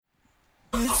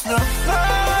It's the final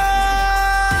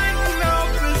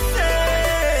percent.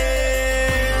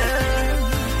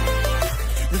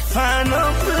 The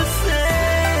final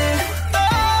percent.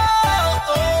 Yeah.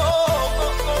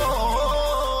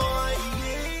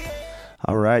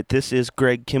 All right, this is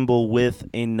Greg Kimball with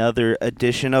another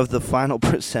edition of the Final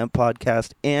Percent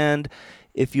podcast. And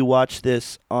if you watch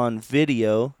this on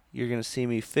video, you're going to see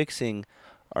me fixing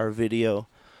our video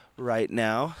right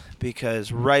now,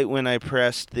 because right when I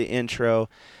pressed the intro,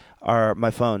 my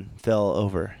phone fell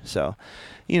over. So,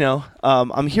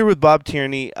 I'm here with Bob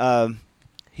Tierney.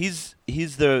 He's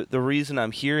the reason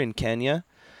I'm here in Kenya,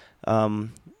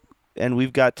 and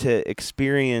we've got to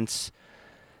experience.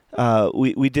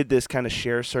 We did this kind of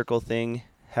share circle thing,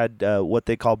 had what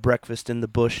they call breakfast in the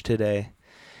bush today,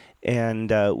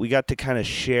 and we got to kind of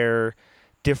share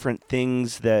different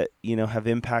things that have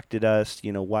impacted us,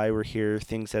 why we're here,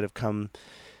 things that have come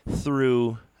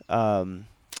through kind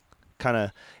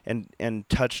of and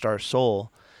touched our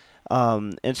soul.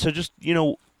 And so just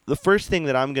the first thing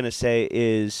that I'm going to say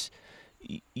is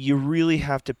you really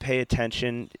have to pay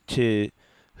attention to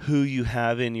who you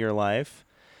have in your life,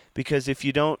 because if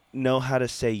you don't know how to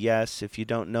say yes, if you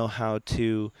don't know how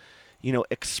to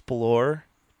explore,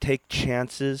 take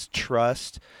chances,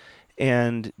 trust,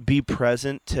 and be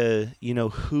present to,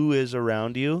 who is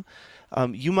around you,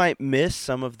 you might miss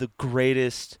some of the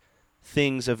greatest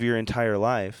things of your entire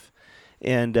life.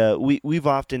 And we've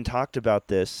often talked about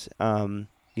this.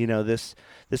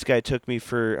 This guy took me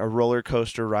for a roller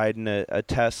coaster ride in a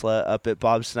Tesla up at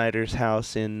Bob Snyder's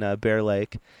house in Bear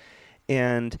Lake.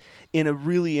 And in a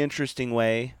really interesting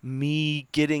way, me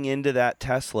getting into that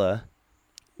Tesla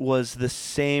was the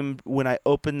same, when I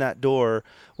opened that door,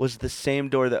 was the same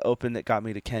door that opened that got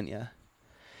me to Kenya.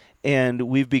 And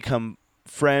we've become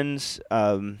friends.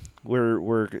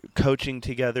 We're coaching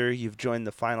together. You've joined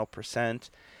the Final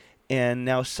Percent. And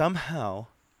now somehow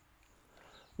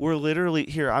we're literally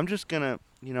here. I'm just going to,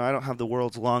 I don't have the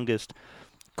world's longest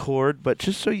cord, but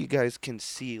just so you guys can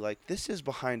see, like, this is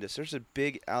behind us. There's a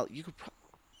big, you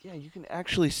can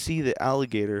actually see the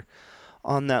alligator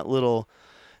on that little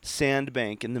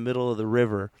sandbank in the middle of the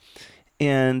river.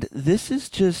 And this is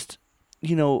just,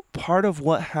 part of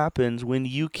what happens when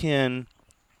you can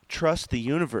trust the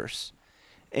universe.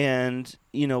 And,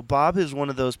 Bob is one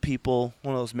of those people,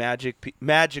 one of those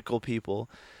magical people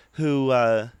who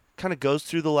kind of goes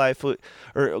through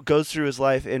his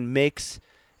life and makes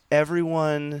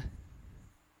everyone,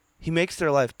 he makes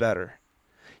their life better.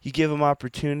 You give them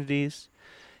opportunities,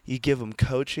 you give them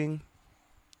coaching,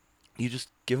 you just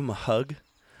give them a hug.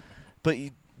 But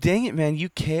dang it, man, you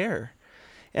care.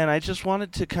 And I just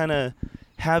wanted to kind of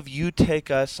have you take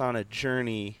us on a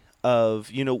journey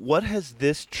of, what has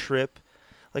this trip,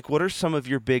 like, what are some of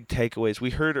your big takeaways? We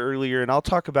heard earlier, and I'll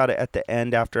talk about it at the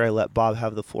end after I let Bob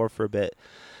have the floor for a bit.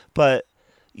 But,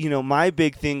 my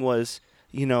big thing was,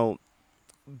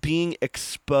 being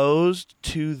exposed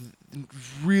to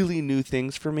really new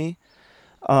things for me.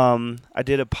 I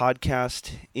did a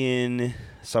podcast in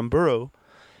Samburu,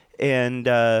 and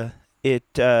I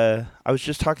was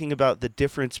just talking about the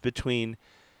difference between,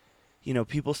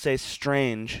 people say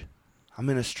strange. I'm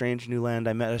in a strange new land.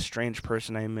 I met a strange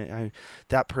person.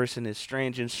 That person is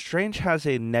strange. And strange has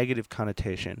a negative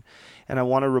connotation. And I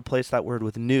want to replace that word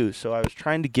with new. So I was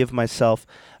trying to give myself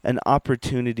an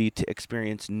opportunity to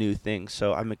experience new things.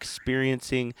 So I'm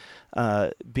experiencing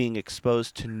being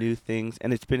exposed to new things.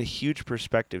 And it's been a huge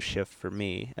perspective shift for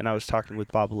me. And I was talking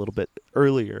with Bob a little bit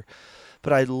earlier.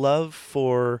 But I'd love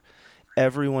for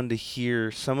everyone to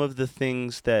hear some of the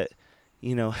things that,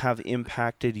 have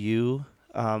impacted you.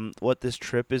 What this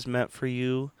trip has meant for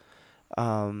you,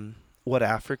 what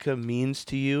Africa means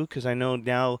to you, because I know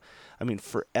now,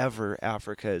 forever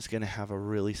Africa is going to have a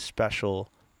really special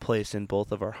place in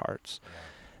both of our hearts.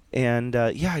 Yeah. And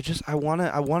I want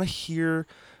to hear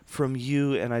from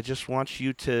you, and I just want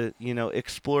you to,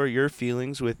 explore your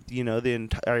feelings with, the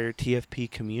entire TFP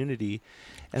community.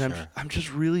 And sure. I'm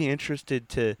just really interested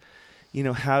to,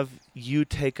 have you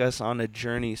take us on a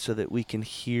journey so that we can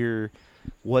hear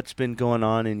what's been going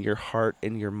on in your heart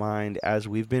and your mind as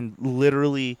we've been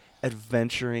literally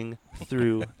adventuring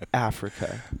through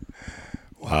Africa.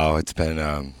 Wow, it's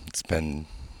been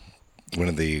one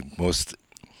of the most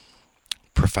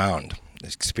profound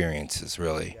experiences,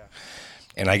 really. Yeah.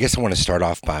 And I guess I want to start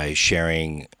off by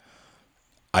sharing.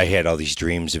 I had all these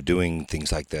dreams of doing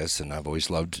things like this, and I've always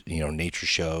loved, nature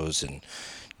shows and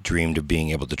dreamed of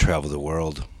being able to travel the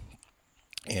world.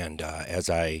 And as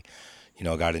I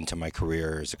got into my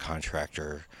career as a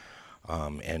contractor,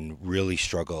 and really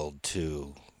struggled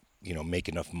to, make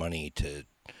enough money to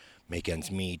make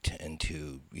ends meet and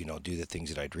to, do the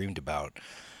things that I dreamed about,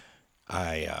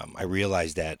 I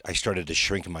realized that I started to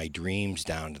shrink my dreams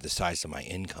down to the size of my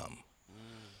income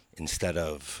instead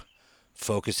of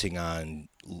focusing on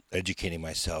educating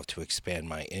myself to expand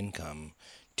my income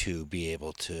to be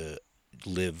able to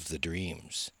live the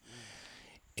dreams.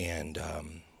 And,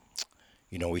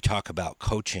 we talk about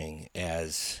coaching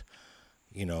as,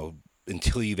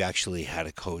 until you've actually had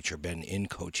a coach or been in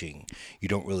coaching, you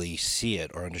don't really see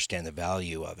it or understand the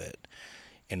value of it.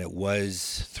 And it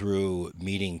was through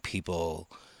meeting people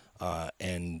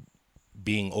and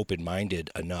being open-minded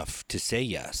enough to say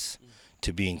yes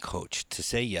to being coached, to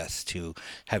say yes to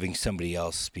having somebody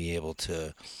else be able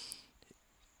to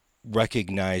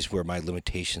recognize where my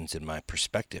limitations and my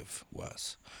perspective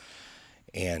was.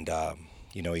 And,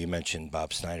 you mentioned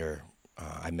Bob Snyder.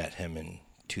 I met him in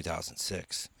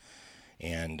 2006.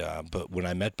 And but when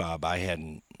I met Bob, I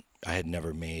had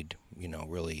never made,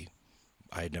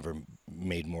 I had never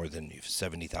made more than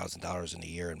 $70,000 in a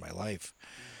year in my life.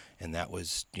 And that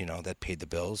was, that paid the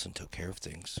bills and took care of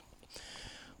things.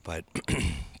 But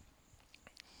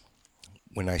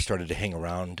when I started to hang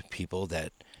around people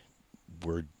that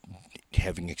were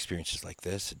having experiences like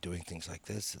this, doing things like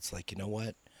this, it's like, you know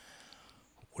what?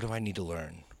 What do I need to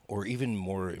learn? Or even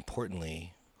more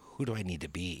importantly, who do I need to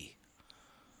be?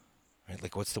 Right?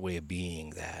 Like, what's the way of being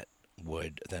that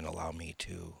would then allow me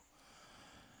to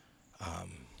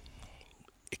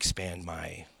expand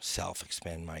myself,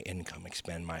 expand my income,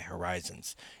 expand my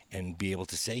horizons, and be able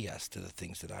to say yes to the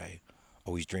things that I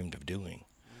always dreamed of doing.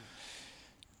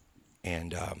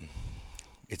 And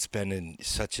it's been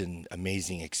such an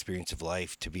amazing experience of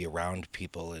life to be around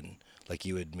people, and like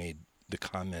you had made the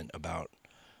comment about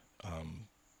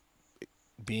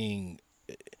being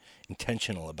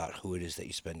intentional about who it is that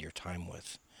you spend your time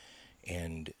with,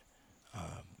 and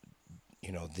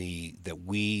that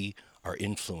we are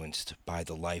influenced by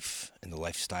the life and the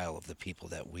lifestyle of the people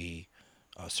that we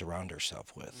surround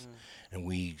ourselves with, and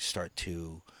we start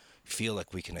to feel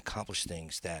like we can accomplish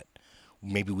things that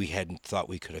maybe we hadn't thought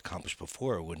we could accomplish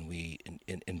before when we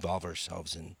involve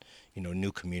ourselves in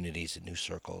new communities and new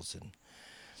circles,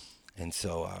 and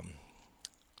so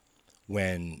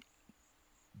when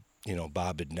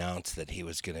Bob announced that he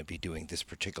was going to be doing this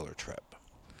particular trip,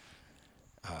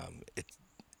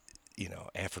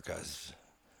 Africa's.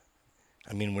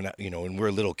 I mean, when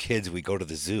we're little kids, we go to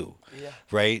the zoo,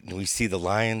 right? And we see the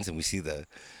lions, and we see the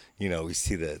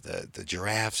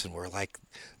giraffes, and we're like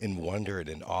in wonder and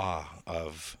in awe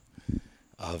of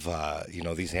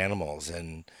these animals,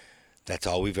 and that's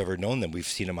all we've ever known them. We've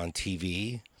seen them on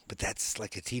TV, but that's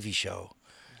like a TV show.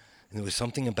 And there was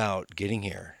something about getting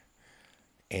here,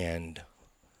 and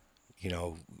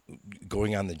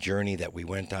going on the journey that we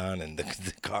went on, and the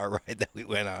car ride that we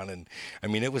went on, and I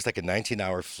mean, it was like a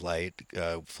 19-hour flight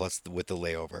plus with the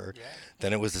layover. Yeah.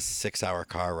 Then it was a 6-hour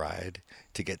car ride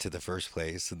to get to the first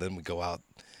place, and then we go out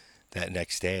that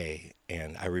next day,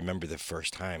 and I remember the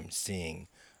first time seeing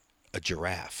a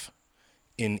giraffe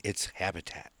in its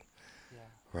habitat,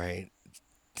 right?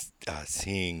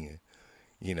 Seeing,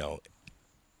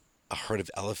 a herd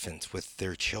of elephants with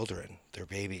their children, their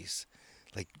babies,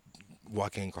 like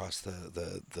walking across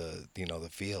the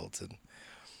fields,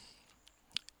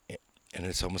 and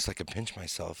it's almost like a pinch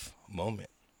myself moment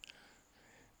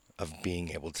of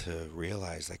being able to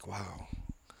realize, like, wow,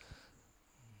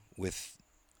 with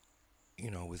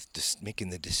just making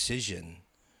the decision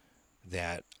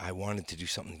that I wanted to do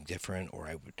something different, or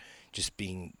I would just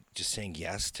saying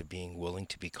yes to being willing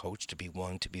to be coached, to be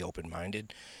willing to be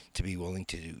open-minded, to be willing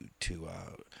to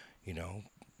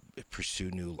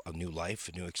pursue a new life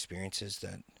and new experiences,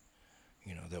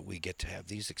 that we get to have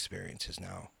these experiences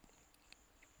now.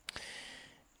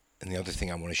 And the other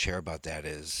thing I want to share about that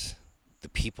is the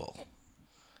people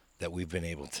that we've been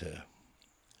able to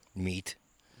meet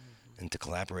and to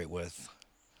collaborate with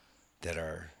that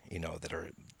are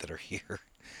here.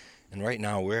 And right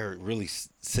now we're really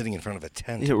sitting in front of a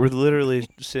tent. Yeah, we're literally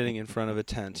sitting in front of a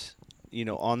tent,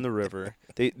 on the river.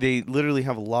 They literally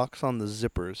have locks on the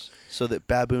zippers so that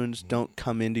baboons don't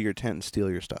come into your tent and steal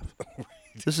your stuff.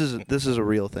 This is a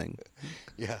real thing.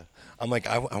 Yeah. I'm like,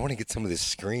 I want to get some of this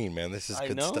screen, man. This is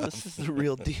good stuff. This is the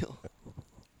real deal.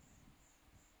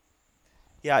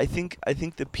 Yeah, I think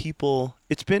the people,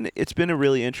 it's been a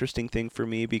really interesting thing for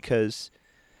me because,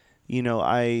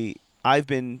 I've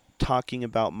been talking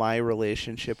about my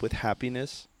relationship with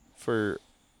happiness for,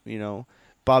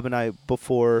 Bob and I,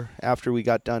 after we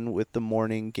got done with the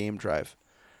morning game drive,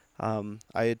 I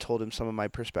had told him some of my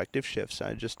perspective shifts.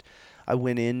 I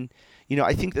went in,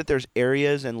 I think that there's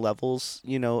areas and levels,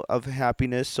 of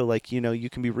happiness. So like, you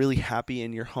can be really happy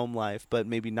in your home life, but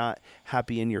maybe not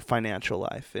happy in your financial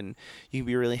life. And you can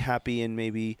be really happy in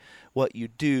maybe what you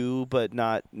do, but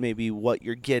not maybe what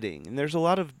you're getting. And there's a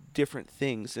lot of different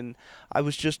things. And I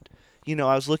was just, I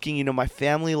was looking, my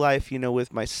family life,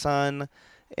 with my son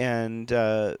and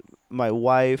my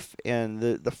wife and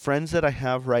the friends that I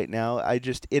have right now.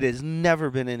 It has never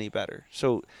been any better.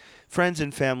 So friends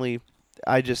and family,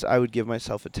 I would give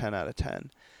myself a 10 out of 10.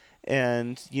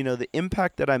 And, the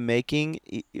impact that I'm making,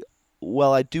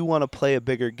 while I do want to play a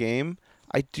bigger game,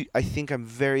 I think I'm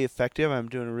very effective. I'm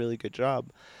doing a really good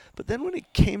job. But then when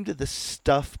it came to the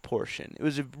stuff portion, it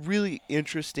was a really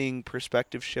interesting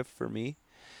perspective shift for me,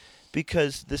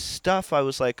 because the stuff, I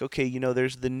was like, okay,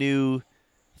 there's the new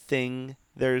thing,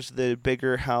 there's the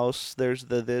bigger house, there's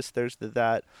the this, there's the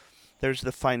that. There's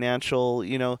the financial,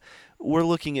 we're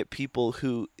looking at people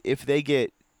who, if they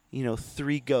get,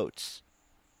 3 goats,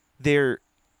 they're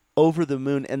over the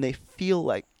moon and they feel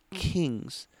like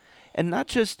kings. And not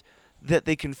just that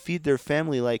they can feed their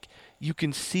family, like you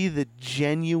can see the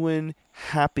genuine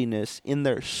happiness in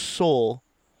their soul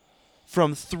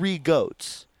from 3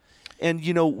 goats. And,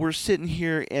 we're sitting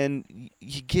here and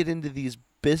you get into these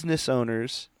business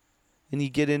owners and you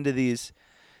get into these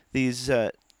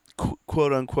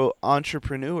quote unquote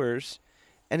entrepreneurs,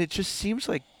 and it just seems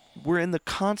like we're in the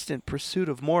constant pursuit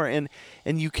of more, and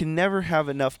you can never have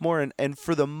enough more, and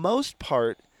for the most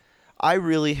part I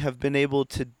really have been able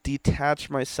to detach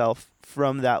myself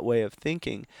from that way of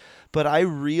thinking. But I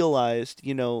realized,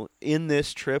 in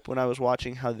this trip, when I was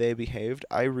watching how they behaved,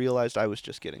 I realized I was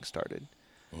just getting started.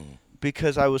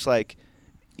 Because I was like,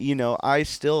 I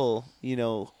still,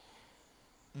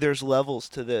 there's levels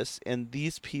to this, and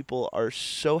these people are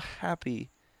so happy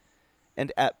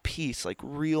and at peace, like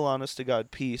real honest to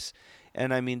God peace.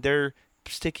 And I mean, they're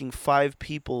sticking 5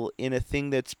 people in a thing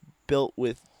that's built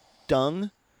with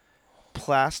dung,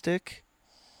 plastic,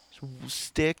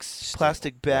 sticks,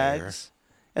 plastic bags,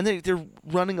 and they're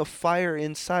running a fire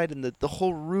inside, and the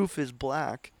whole roof is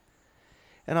black.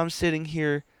 And I'm sitting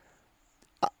here,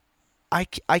 I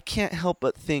can't help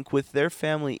but think, with their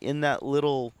family in that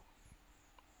little,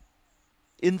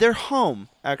 in their home,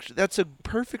 actually, that's a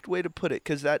perfect way to put it,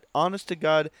 because that, honest to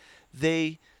God,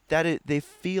 they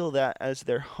feel that as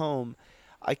their home.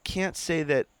 I can't say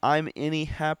that I'm any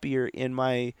happier in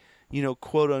my,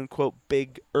 quote unquote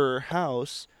bigger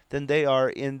house than they are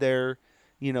in their,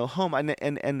 home.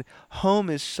 And home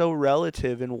is so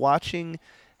relative, and watching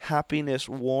happiness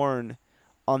worn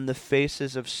on the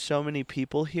faces of so many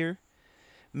people here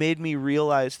made me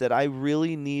realize that I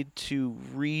really need to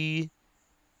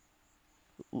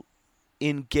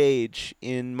engage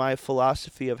in my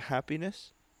philosophy of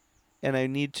happiness, and I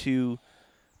need to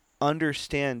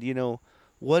understand,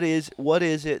 what is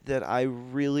it that I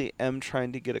really am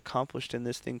trying to get accomplished in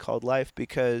this thing called life.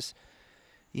 Because,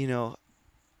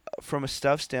 from a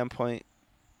stuff standpoint,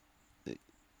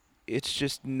 it's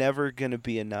just never going to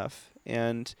be enough.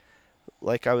 And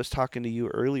like I was talking to you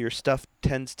earlier, stuff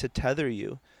tends to tether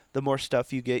you. The more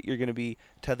stuff you get, you're going to be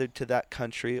tethered to that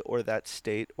country or that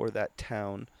state or that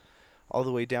town, all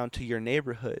the way down to your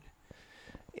neighborhood.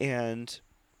 And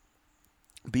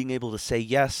being able to say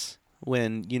yes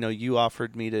when, you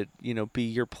offered me to, be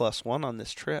your +1 on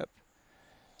this trip,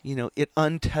 it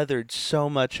untethered so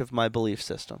much of my belief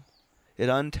system. It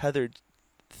untethered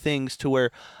things to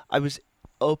where I was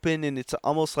open, and it's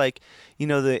almost like,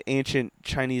 the ancient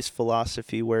Chinese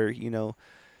philosophy where,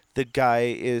 the guy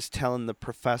is telling the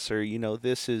professor,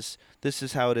 this is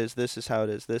how it is, this is how it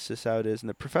is, this is how it is, and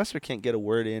the professor can't get a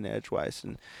word in edgewise,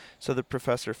 and so the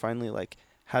professor finally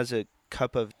has a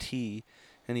cup of tea,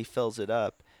 and he fills it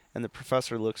up, and the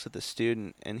professor looks at the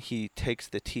student, and he takes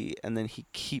the tea, and then he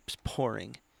keeps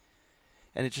pouring,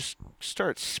 and it just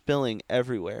starts spilling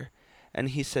everywhere, and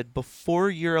he said, before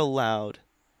you're allowed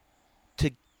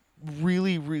to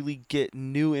really, really get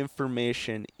new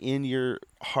information in your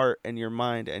heart and your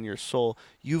mind and your soul,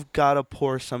 you've got to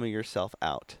pour some of yourself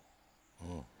out.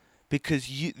 Because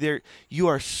you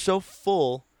are so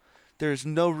full, there's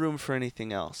no room for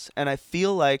anything else. And I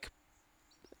feel like,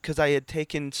 because I had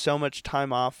taken so much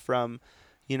time off from,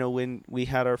 when we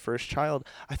had our first child,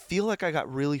 I feel like I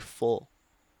got really full.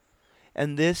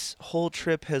 And this whole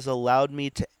trip has allowed me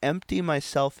to empty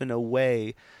myself in a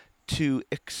way to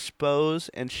expose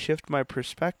and shift my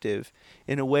perspective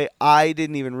in a way I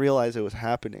didn't even realize it was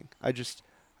happening. It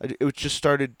just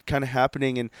started kind of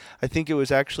happening, and I think it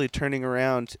was actually turning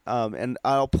around, and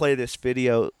I'll play this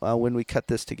video when we cut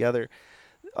this together.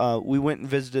 we went and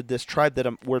visited this tribe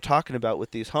that we're talking about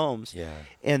with these homes. Yeah.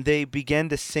 And they began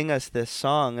to sing us this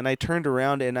song. And I turned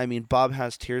around, and I mean, Bob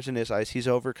has tears in his eyes. He's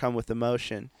overcome with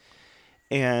emotion.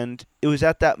 And it was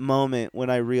at that moment when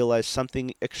I realized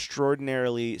something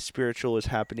extraordinarily spiritual was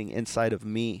happening inside of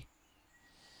me.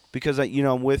 Because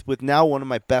I'm with now one of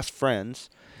my best friends,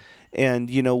 and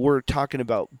we're talking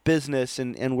about business,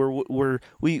 and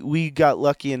we got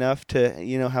lucky enough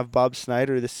to have Bob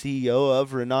Snyder, the CEO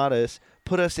of Renatus,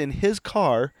 put us in his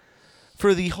car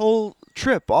for the whole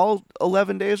trip, all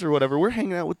 11 days or whatever. We're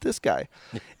hanging out with this guy,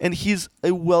 and he's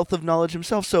a wealth of knowledge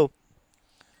himself. So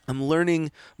I'm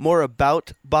learning more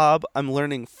about Bob. I'm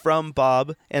learning from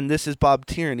Bob, and this is Bob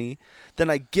Tierney. Then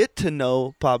I get to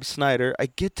know Bob Snyder. I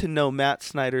get to know Matt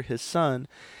Snyder, his son,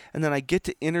 and then I get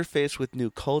to interface with new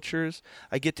cultures.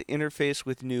 I get to interface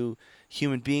with new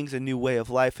human beings, a new way of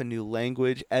life, a new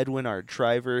language. Edwin, our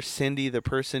driver, Cindy, the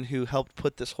person who helped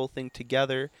put this whole thing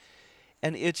together.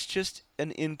 And it's just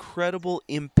an incredible,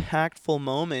 impactful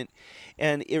moment,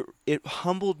 and it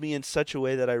humbled me in such a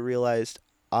way that I realized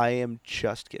I am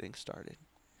just getting started.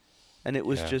 And it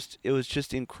was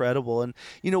just incredible. And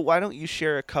why don't you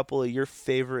share a couple of your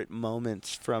favorite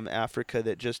moments from Africa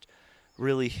that just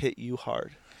really hit you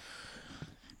hard?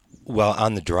 Well,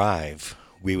 on the drive,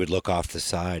 we would look off the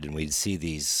side and we'd see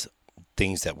these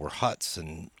things that were huts,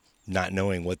 and not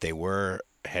knowing what they were,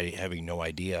 having no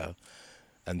idea.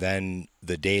 And then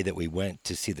the day that we went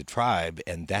to see the tribe,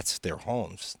 and that's their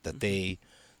homes that they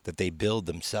build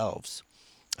themselves,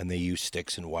 and they use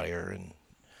sticks and wire,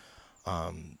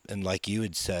 and like you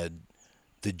had said,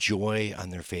 the joy on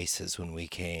their faces when we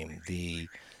came,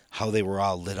 how they were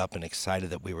all lit up and excited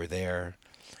that we were there,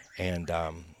 and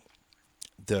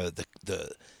the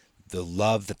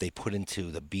love that they put into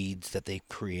the beads that they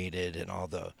created, and all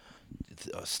the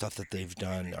stuff that they've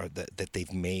done or that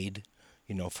they've made,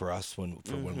 for us when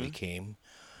we came.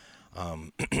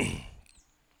 To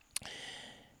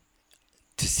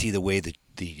see the way the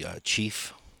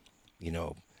chief,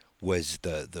 was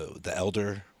the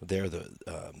elder there,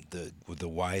 the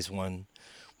wise one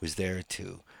was there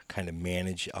to kind of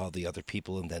manage all the other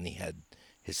people, and then he had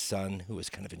his son who was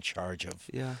kind of in charge of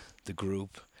the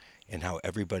group, and how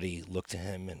everybody looked to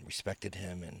him and respected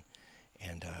him,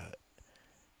 and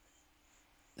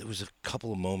there was a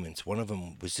couple of moments. One of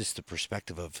them was just the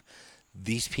perspective of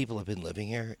these people have been living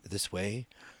here this way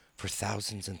for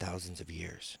thousands and thousands of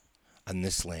years on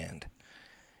this land,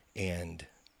 and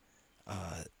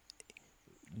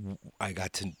I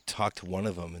got to talk to one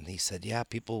of them, and he said, "Yeah,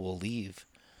 people will leave,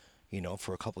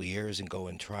 for a couple of years and go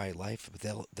and try life, but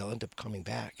they'll end up coming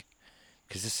back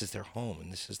because this is their home,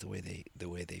 and this is the way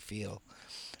they feel,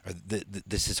 or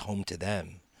this is home to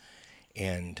them,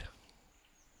 and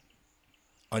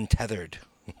untethered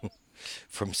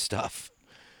from stuff,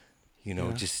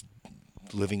 just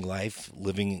living life,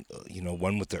 living,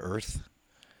 one with the earth."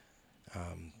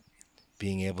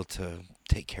 Being able to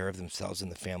take care of themselves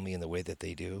and the family in the way that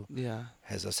they do,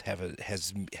 has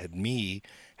had me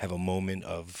have a moment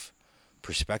of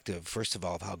perspective. First of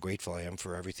all, of how grateful I am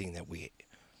for everything that we,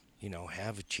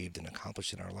 have achieved and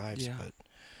accomplished in our lives. But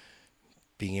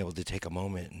being able to take a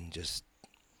moment and just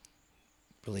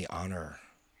really honor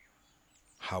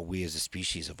how we as a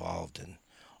species evolved, and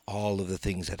all of the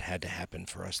things that had to happen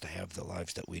for us to have the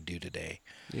lives that we do today.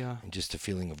 And just a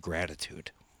feeling of gratitude.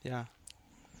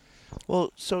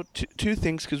 Well, so two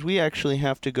things, because we actually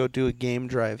have to go do a game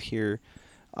drive here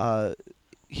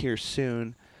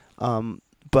soon.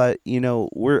 But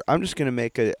I'm just going to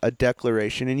make a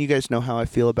declaration, and you guys know how I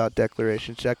feel about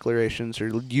declarations. Declarations are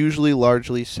usually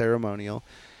largely ceremonial,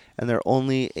 and they're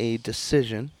only a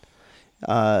decision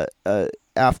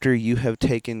after you have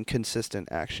taken consistent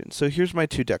action. So here's my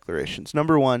two declarations.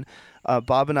 Number one,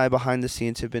 Bob and I behind the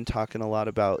scenes have been talking a lot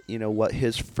about, what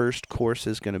his first course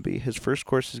is going to be. His first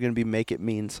course is going to be Make It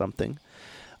Mean Something.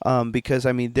 Because,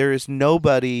 there is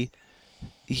nobody,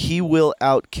 he will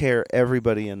outcare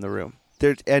everybody in the room.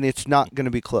 And it's not going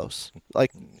to be close.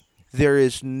 Like, there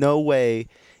is no way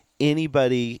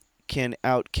anybody can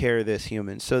outcare this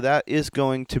human. So that is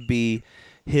going to be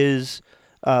his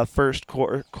first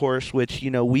course, which,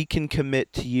 we can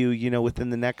commit to you, within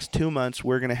the next 2 months,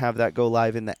 we're going to have that go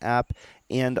live in the app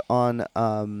and on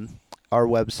our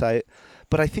website.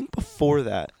 But I think before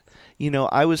that,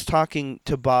 I was talking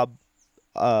to Bob,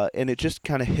 and it just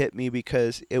kind of hit me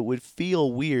because it would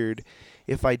feel weird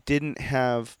if I didn't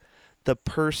have the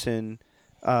person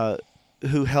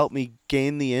who helped me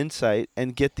gain the insight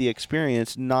and get the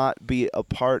experience not be a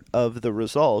part of the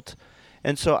result.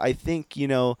 And so I think,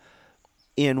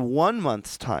 in 1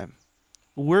 month's time,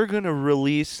 we're going to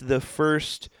release the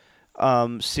first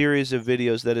series of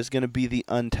videos that is going to be the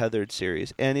Untethered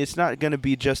series. And it's not going to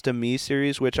be just a me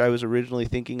series, which I was originally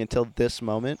thinking until this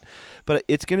moment, but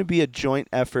it's going to be a joint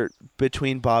effort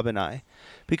between Bob and I,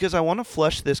 because I want to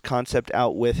flesh this concept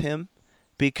out with him,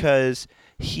 because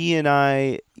he and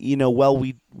I, while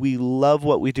we love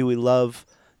what we do, we love,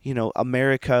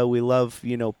 America, we love,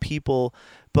 people,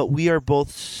 but we are both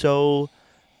so,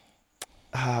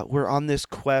 we're on this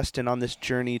quest and on this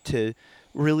journey to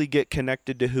really get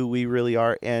connected to who we really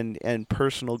are and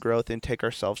personal growth and take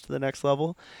ourselves to the next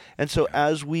level. And so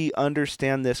as we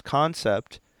understand this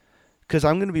concept, because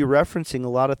I'm going to be referencing a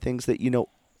lot of things that,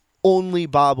 only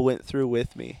Bob went through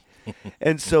with me.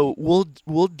 And so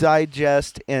we'll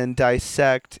digest and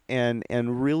dissect and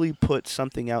really put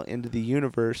something out into the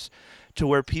universe to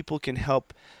where people can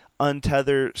help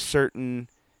untether certain,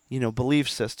 belief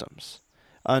systems.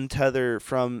 Untether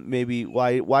from maybe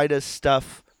why does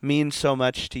stuff mean so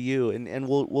much to you, and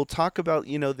we'll talk about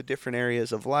the different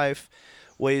areas of life,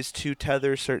 ways to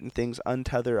tether certain things,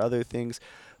 untether other things,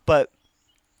 but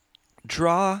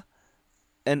draw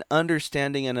an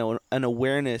understanding and an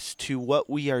awareness to what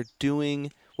we are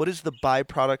doing, what is the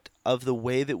byproduct of the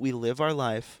way that we live our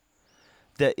life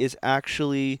that is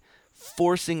actually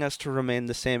forcing us to remain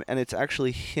the same, and it's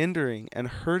actually hindering and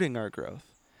hurting our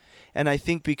growth. And I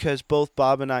think because both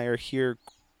Bob and I are here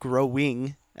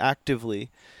growing actively,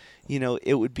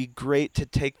 it would be great to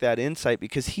take that insight,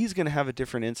 because he's going to have a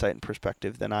different insight and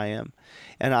perspective than I am,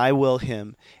 and I will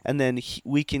him. And then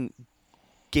we can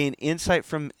gain insight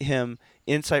from him,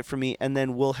 insight from me, and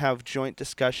then we'll have joint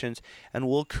discussions, and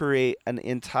we'll create an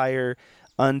entire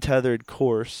untethered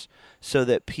course so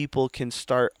that people can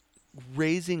start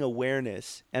raising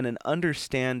awareness and an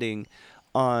understanding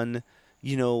on,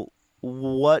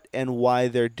 what and why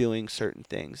they're doing certain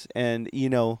things. And,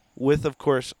 with, of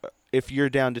course, if you're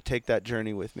down to take that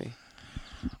journey with me.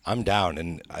 I'm down.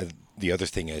 And the other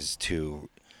thing is to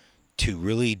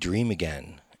really dream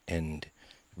again and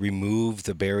remove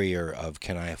the barrier of,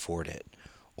 can I afford it?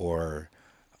 Or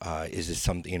is it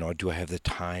something, do I have the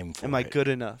time for it? Am I good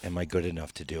enough? Am I good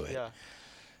enough to do it? Yeah.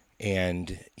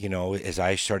 And, as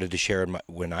I started to share,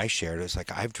 when I shared, it was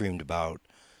like, I've dreamed about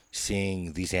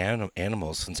seeing these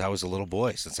animals since I was a little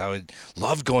boy, since I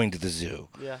loved going to the zoo.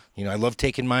 Yeah. I love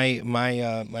taking my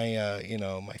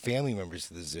family members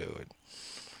to the zoo.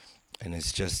 And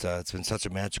it's just, it's been such a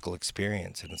magical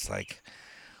experience. And it's like,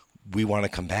 we want to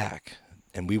come back,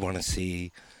 and we want to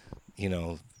see,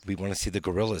 the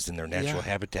gorillas in their natural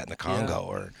habitat in the Congo,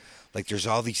 or like there's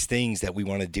all these things that we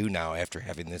want to do now after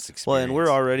having this experience. Well, and we're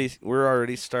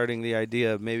already starting the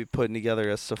idea of maybe putting together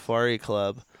a safari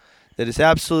club that is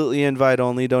absolutely invite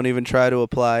only. Don't even try to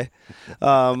apply,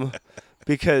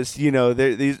 because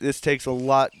this takes a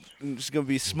lot. It's going to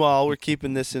be small. We're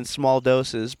keeping this in small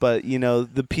doses, but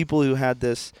the people who had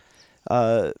this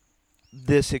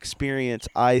experience,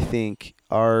 I think,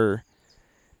 are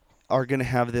going to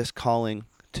have this calling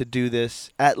to do this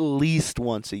at least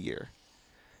once a year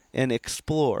and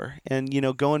explore. And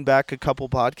going back a couple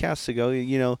podcasts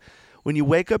ago, when you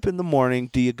wake up in the morning,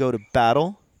 do you go to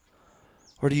battle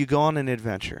or do you go on an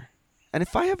adventure? And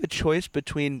if I have a choice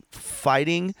between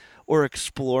fighting or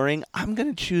exploring, I'm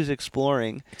going to choose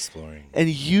exploring. And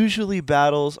usually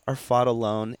battles are fought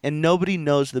alone, and nobody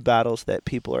knows the battles that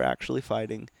people are actually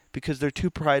fighting because they're too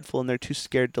prideful and they're too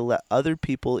scared to let other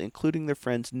people, including their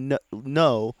friends,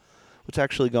 know what's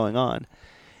actually going on.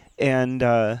 And,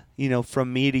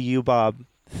 from me to you, Bob,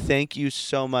 thank you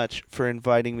so much for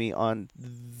inviting me on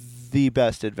the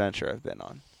best adventure I've been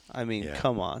on. I mean,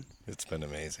 come on. It's been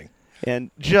amazing.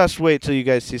 And just wait till you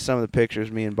guys see some of the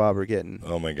pictures me and Bob are getting.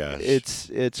 Oh my gosh.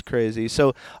 It's crazy.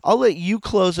 So I'll let you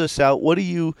close us out. What do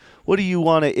you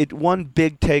want to, one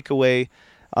big takeaway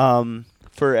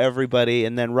for everybody,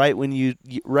 and then right when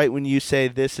you say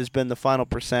this has been the final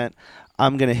percent,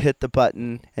 I'm going to hit the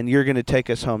button and you're going to take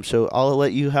us home. So I'll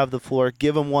let you have the floor.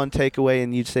 Give them one takeaway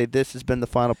and you say this has been the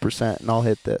final percent, and I'll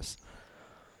hit this.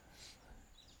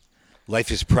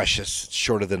 Life is precious. It's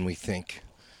shorter than we think.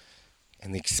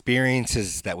 And the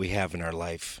experiences that we have in our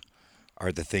life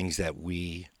are the things that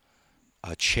we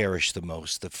cherish the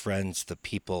most. The friends, the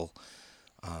people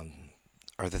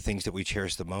are the things that we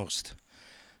cherish the most.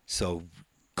 So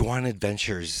go on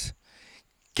adventures.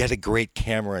 Get a great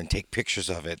camera and take pictures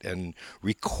of it and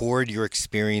record your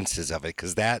experiences of it,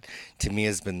 because that, to me,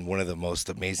 has been one of the most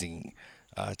amazing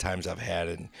times I've had.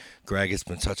 And Greg, it's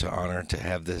been such an honor to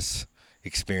have this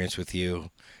experience with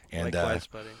you. And likewise,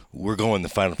 buddy. We're going the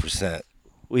final percent.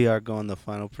 We are going the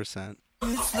final percent.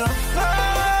 It's the